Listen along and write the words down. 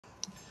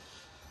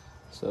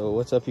So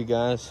what's up, you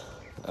guys?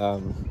 I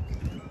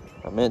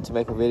meant to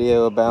make a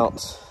video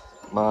about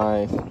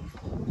my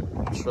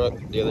truck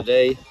the other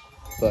day,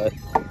 but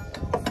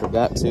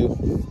forgot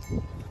to.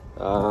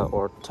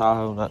 Or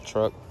Tahoe, not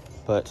truck,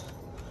 but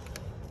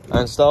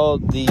I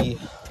installed the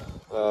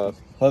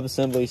hub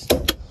assemblies,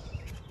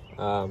 and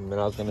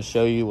I was going to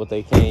show you what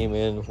they came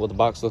in, what the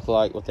box looked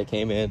like, what they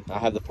came in. I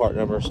have the part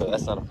number, so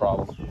that's not a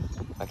problem.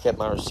 I kept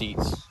my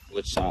receipts,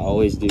 which I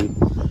always do.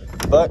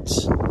 But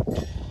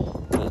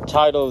the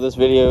title of this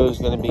video is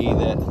going to be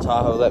that the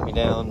Tahoe let me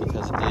down,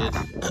 because it did.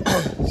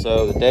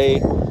 So the day,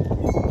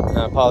 and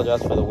I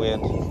apologize for the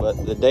wind,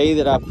 but the day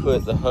that I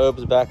put the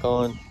hubs back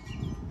on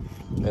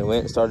and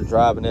went and started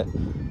driving it,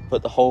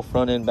 put the whole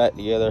front end back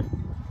together,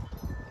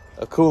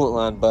 a coolant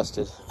line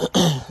busted.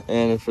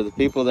 And for the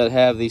people that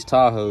have these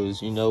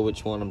Tahoes, you know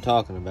which one I'm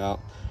talking about.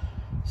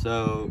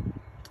 So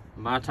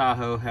my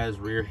Tahoe has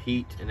rear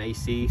heat and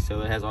AC,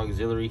 so it has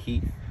auxiliary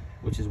heat,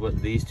 which is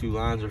what these two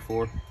lines are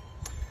for.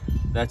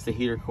 That's the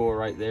heater core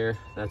right there.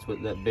 That's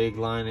what that big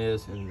line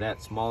is, and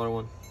that smaller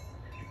one.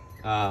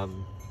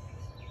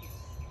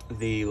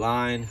 The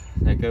line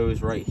that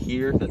goes right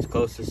here, that's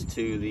closest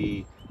to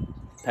the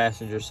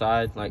passenger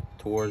side, like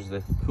towards the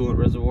coolant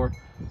reservoir,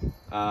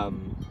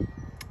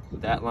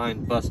 that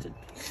line busted.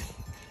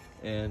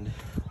 And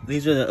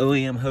these are the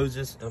OEM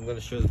hoses. I'm going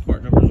to show the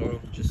part numbers on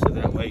them, just so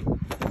that way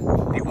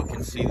people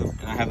can see them.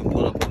 And I have them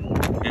pulled up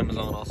on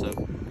Amazon also.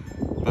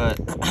 But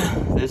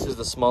this is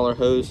the smaller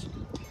hose.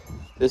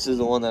 This is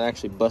the one that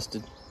actually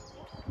busted.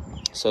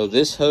 So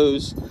this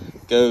hose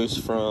goes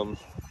from,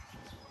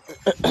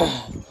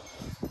 let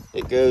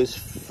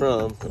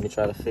me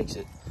try to fix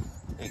it.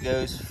 It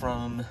goes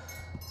from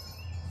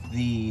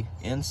the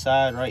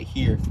inside right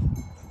here.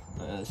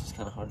 This is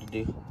kind of hard to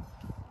do,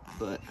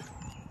 but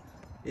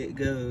it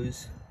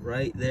goes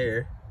right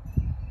there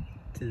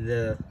to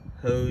the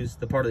hose,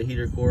 the part of the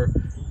heater core,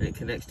 and it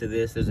connects to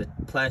this. There's a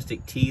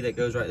plastic T that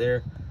goes right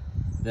there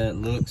that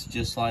looks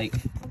just like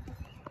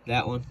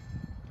that one,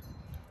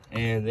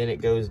 and then it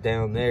goes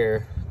down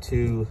there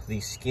to the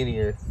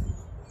skinnier,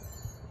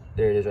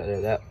 there it is right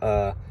there,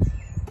 that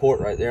port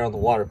right there on the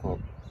water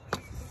pump.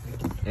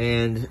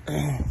 And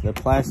the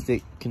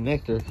plastic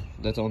connector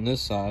that's on this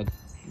side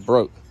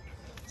broke,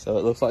 so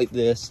it looks like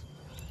this,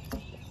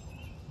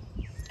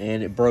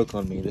 and it broke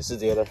on me. This is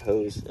the other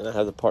hose, and I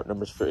have the part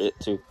numbers for it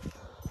too.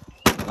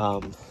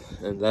 And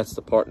that's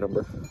the part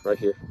number right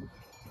here,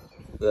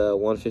 the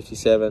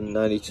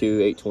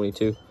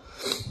 157-92-822.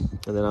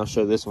 And then I'll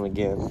show this one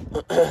again.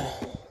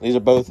 These are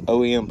both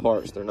OEM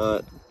parts, they're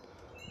not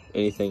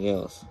anything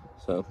else.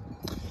 So,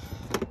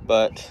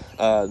 but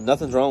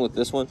nothing's wrong with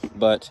this one,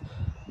 but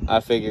I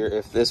figure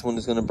if this one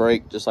is going to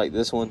break just like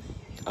this one,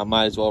 I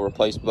might as well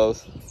replace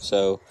both.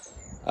 So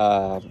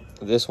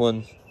this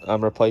one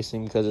I'm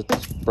replacing because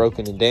it's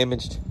broken and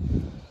damaged.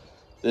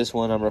 This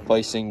one I'm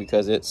replacing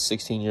because it's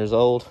 16 years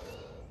old.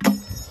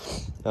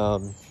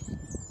 And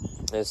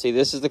see,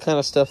 this is the kind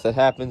of stuff that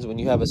happens when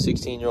you have a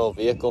 16-year-old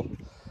vehicle.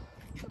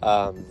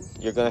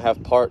 You're going to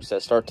have parts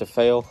that start to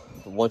fail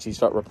once you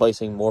start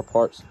replacing more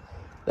parts.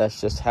 That's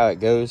just how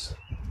it goes.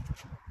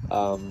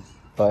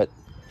 But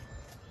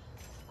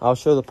I'll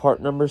show the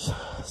part numbers.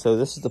 So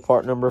this is the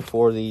part number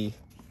for the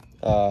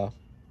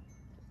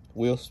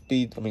wheel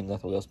speed,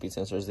 not the wheel speed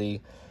sensors, the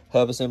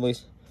hub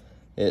assemblies.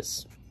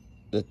 It's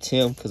the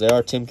TIM, because they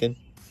are Timken,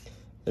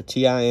 the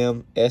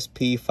TIM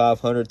SP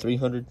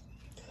 500-300,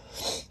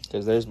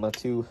 because there's my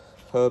two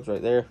hubs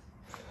right there.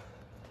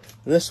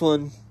 This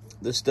one,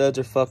 the studs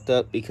are fucked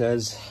up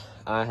because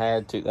I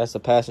had to, that's the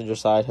passenger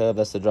side hub,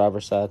 that's the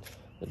driver's side.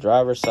 The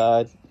driver's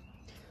side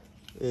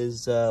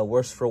is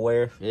worse for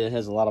wear. It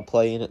has a lot of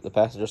play in it. The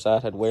passenger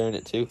side had wear in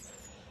it too.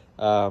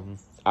 I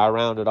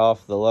rounded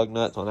off the lug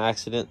nuts on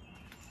accident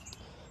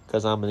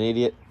because I'm an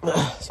idiot.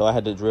 So I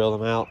had to drill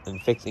them out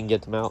and fix and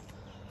get them out.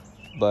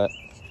 But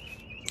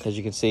as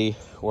you can see,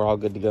 we're all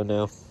good to go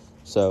now.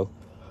 So,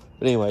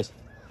 but anyways,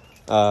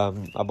 I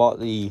bought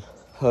the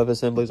hub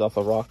assemblies off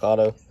of Rock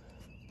Auto,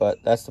 but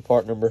that's the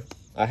part number.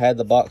 I had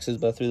the boxes,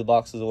 but I threw the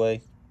boxes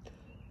away.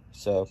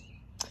 So,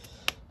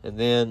 and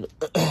then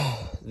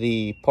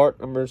the part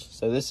numbers.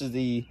 So this is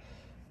the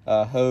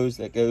hose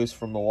that goes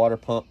from the water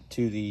pump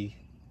to the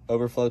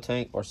overflow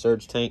tank or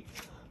surge tank,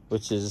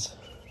 which is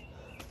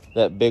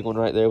that big one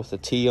right there with the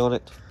T on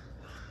it.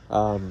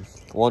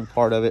 One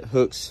part of it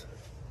hooks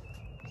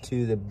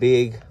to the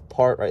big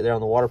part right there on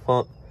the water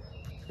pump,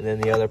 and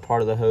then the other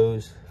part of the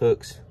hose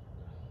hooks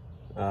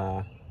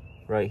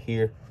right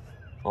here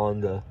on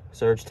the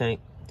surge tank,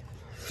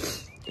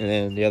 and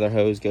then the other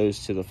hose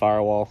goes to the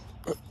firewall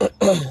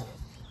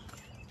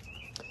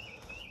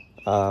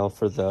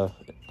for the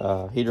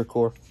heater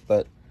core.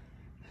 But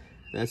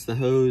that's the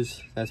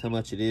hose, that's how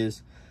much it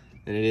is,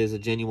 and it is a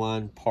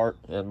genuine part.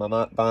 And I'm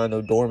not buying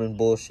no Dorman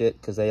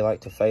bullshit because they like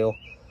to fail.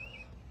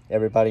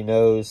 Everybody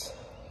knows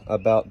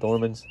about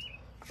Dorman's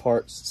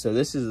parts. So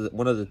this is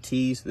one of the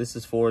T's. This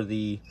is for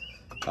the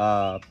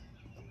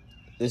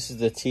this is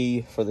the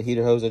T for the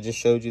heater hose I just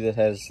showed you, that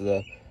has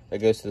the, that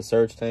goes to the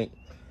surge tank.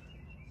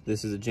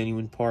 This is a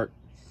genuine part.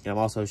 And I'm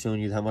also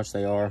showing you how much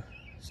they are,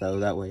 so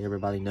that way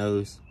everybody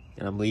knows.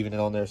 And I'm leaving it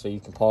on there so you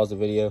can pause the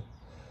video.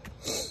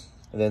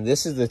 And then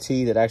this is the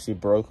T that actually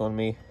broke on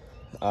me.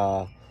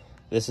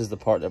 This is the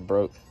part that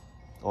broke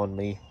on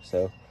me.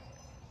 So,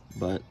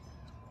 but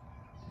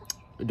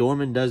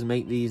Dorman does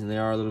make these, and they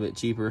are a little bit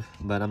cheaper,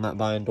 but I'm not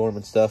buying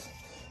Dorman stuff.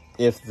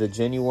 If the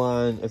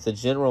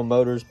General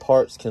Motors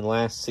parts can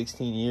last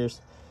 16 years,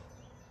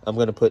 I'm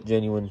going to put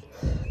genuine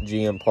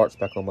GM parts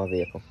back on my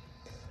vehicle.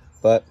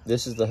 But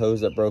this is the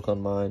hose that broke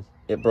on mine.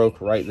 It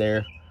broke right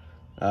there.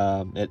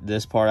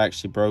 This part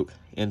actually broke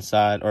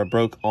inside, or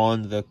broke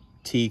on the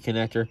T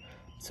connector.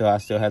 So I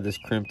still have this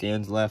crimped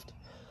ends left.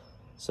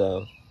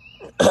 So,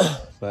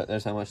 but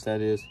there's how much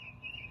that is.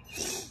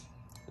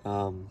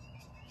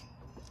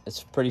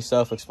 It's pretty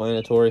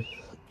self-explanatory.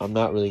 I'm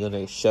not really going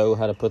to show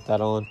how to put that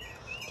on.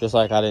 Just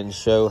like I didn't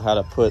show how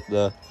to put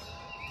the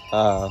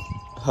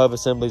hub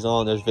assemblies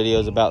on. There's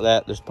videos about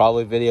that. There's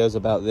probably videos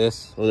about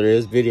this. Well, there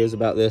is videos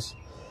about this.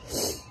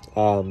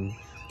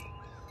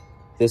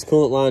 This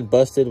coolant line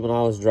busted when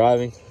I was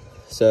driving,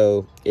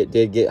 so it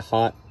did get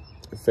hot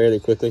fairly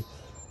quickly.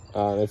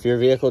 If your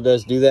vehicle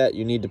does do that,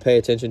 you need to pay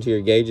attention to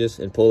your gauges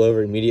and pull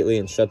over immediately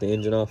and shut the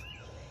engine off.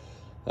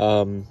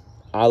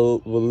 I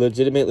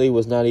legitimately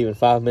was not even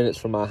 5 minutes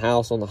from my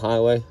house on the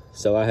highway,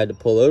 so I had to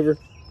pull over.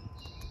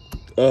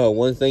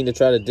 One thing to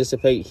try to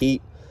dissipate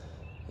heat,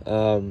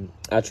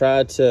 I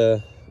tried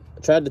to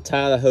tie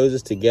the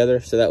hoses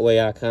together so that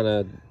way I kind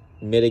of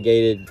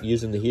mitigated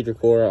using the heater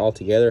core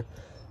altogether,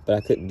 but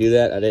I couldn't do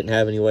that. I didn't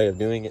have any way of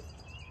doing it.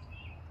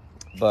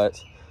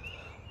 But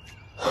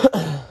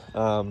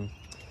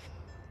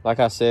like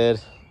I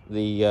said,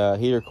 the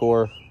heater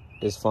core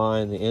is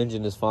fine. The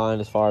engine is fine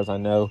as far as I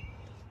know.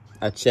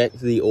 I checked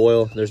the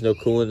oil. There's no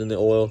coolant in the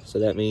oil, so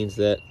that means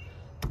that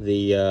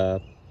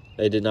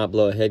they did not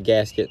blow a head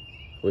gasket,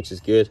 which is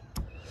good.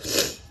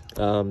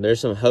 There's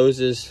some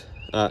hoses.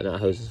 Not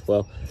hoses.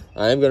 Well,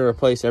 I am going to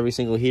replace every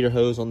single heater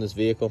hose on this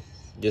vehicle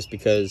just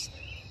because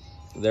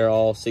they're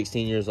all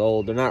 16 years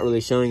old. They're not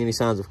really showing any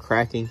signs of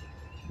cracking,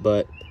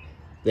 but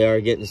they are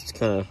getting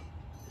kind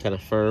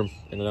of firm,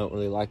 and I don't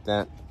really like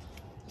that.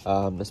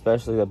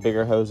 Especially the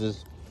bigger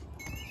hoses.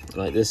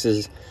 Like this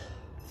is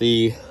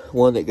the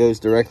one that goes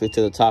directly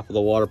to the top of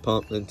the water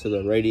pump and to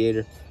the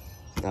radiator.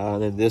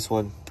 And then this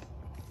one,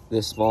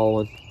 this small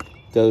one,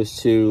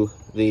 goes to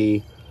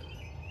the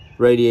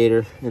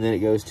radiator, and then it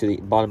goes to the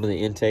bottom of the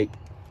intake.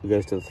 It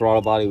goes to the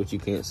throttle body, which you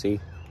can't see.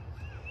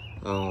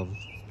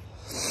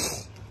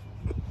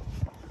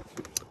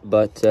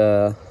 But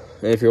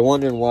if you're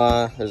wondering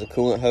why there's a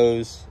coolant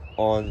hose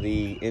on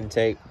the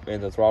intake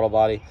and the throttle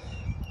body,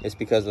 it's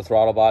because the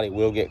throttle body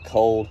will get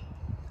cold,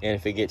 and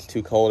if it gets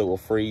too cold, it will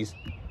freeze.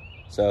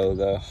 So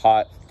the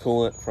hot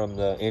coolant from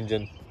the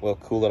engine will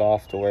cool it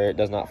off to where it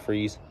does not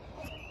freeze.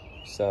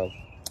 So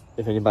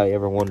if anybody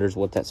ever wonders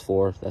what that's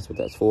for, that's what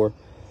that's for.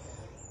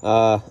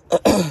 I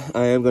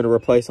am going to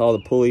replace all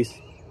the pulleys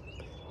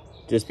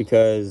just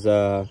because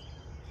I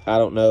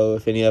don't know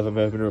if any of them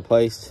have been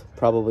replaced.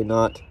 Probably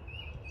not.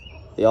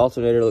 The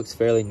alternator looks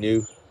fairly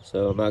new,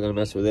 so I'm not going to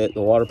mess with it.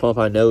 The water pump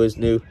I know is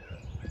new.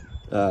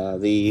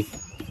 The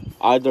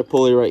idler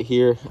pulley right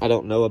here I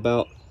don't know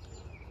about.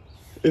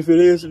 If it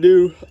is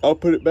new, I'll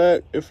put it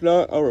back. If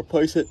not, I'll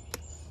replace it.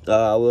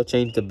 I will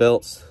change the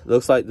belts.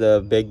 Looks like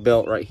the big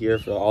belt right here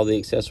for all the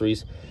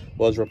accessories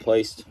was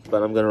replaced,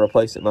 but I'm going to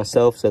replace it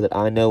myself so that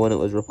I know when it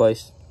was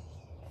replaced.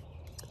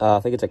 I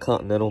think it's a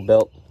Continental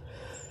belt.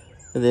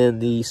 And then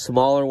the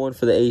smaller one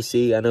for the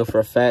AC, I know for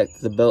a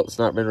fact the belt's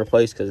not been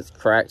replaced because it's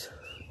cracked.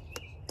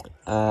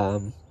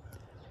 I'm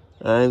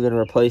going to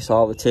replace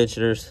all the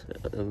tensioners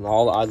and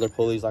all the idler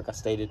pulleys like I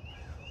stated.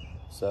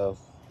 So,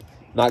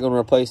 not going to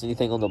replace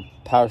anything on the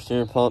power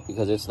steering pump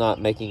because it's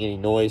not making any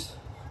noise.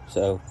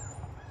 So,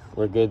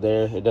 we're good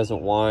there. It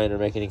doesn't whine or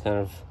make any kind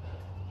of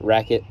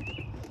racket.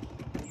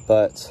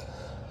 But,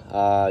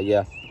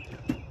 yeah.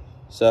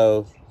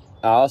 So,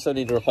 I also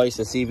need to replace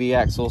the CV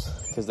axles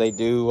because they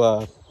do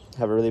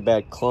have a really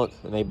bad clunk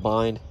and they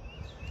bind.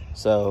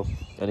 So,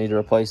 I need to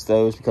replace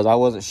those because I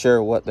wasn't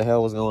sure what the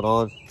hell was going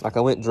on. Like, I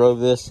went and drove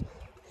this,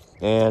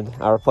 and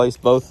I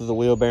replaced both of the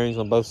wheel bearings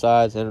on both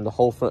sides and the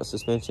whole front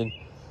suspension,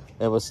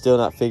 and was still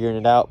not figuring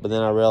it out. But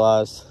then I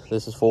realized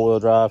this is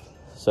four-wheel drive,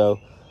 so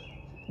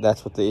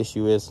that's what the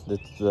issue is, the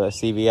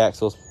CV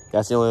axles.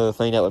 That's the only other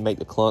thing that would make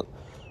the clunk.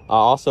 I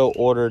also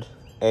ordered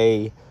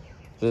the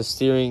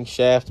steering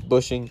shaft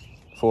bushing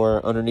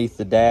for underneath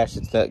the dash.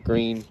 It's that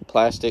green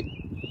plastic.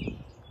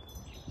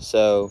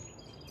 So,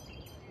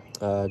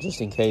 just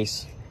in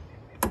case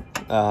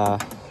you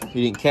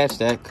didn't catch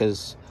that,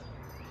 because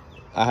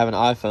I have an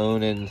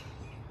iPhone and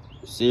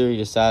Siri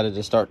decided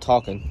to start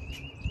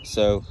talking.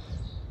 So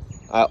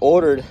I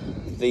ordered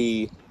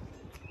the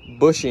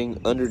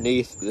bushing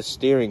underneath the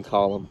steering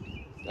column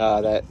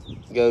that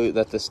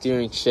the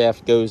steering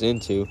shaft goes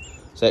into.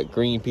 It's that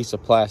green piece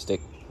of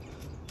plastic.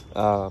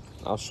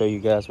 I'll show you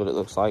guys what it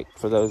looks like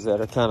for those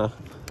that are kind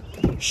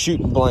of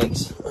shooting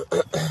blanks.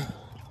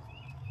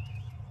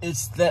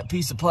 It's that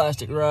piece of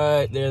plastic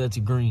right there that's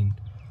green.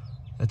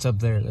 That's up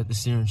there that the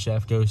steering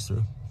shaft goes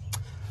through.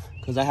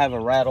 because I have a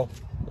rattle,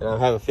 and I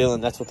have a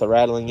feeling that's what the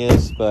rattling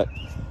is, but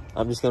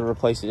I'm just going to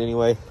replace it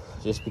anyway,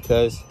 just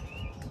because.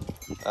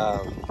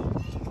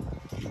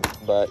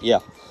 But yeah,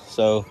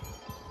 so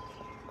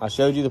I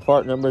showed you the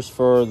part numbers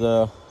for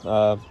the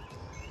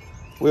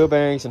wheel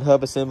bearings and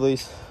hub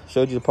assemblies.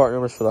 Showed you the part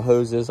numbers for the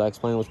hoses. I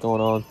explained what's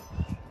going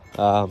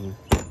on.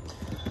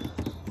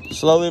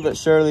 Slowly but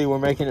surely, we're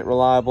making it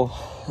reliable.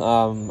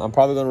 I'm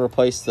probably going to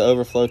replace the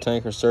overflow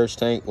tank or surge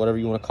tank, whatever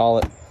you want to call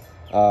it,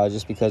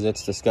 just because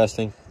it's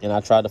disgusting. And I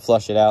tried to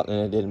flush it out, and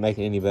it didn't make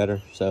it any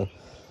better. So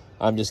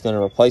I'm just going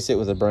to replace it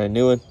with a brand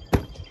new one.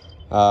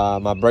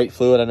 My brake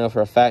fluid, I know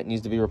for a fact,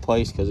 needs to be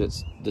replaced because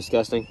it's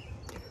disgusting.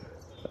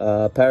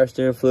 Power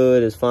steering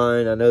fluid is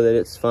fine. I know that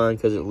it's fine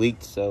because it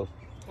leaked, so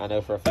I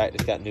know for a fact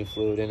it's got new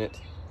fluid in it.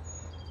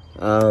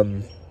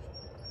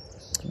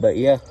 But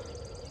yeah,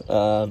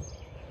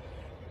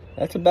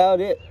 that's about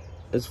it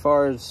as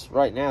far as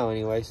right now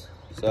anyways.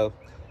 So,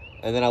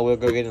 and then I will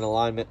go get an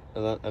alignment.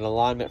 An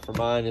alignment for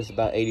mine is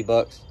about 80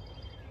 bucks.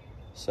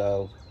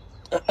 So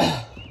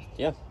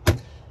yeah,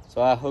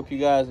 so I hope you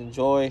guys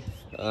enjoy.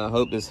 I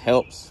hope this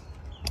helps,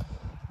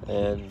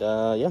 and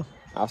yeah,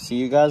 I'll see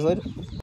you guys later.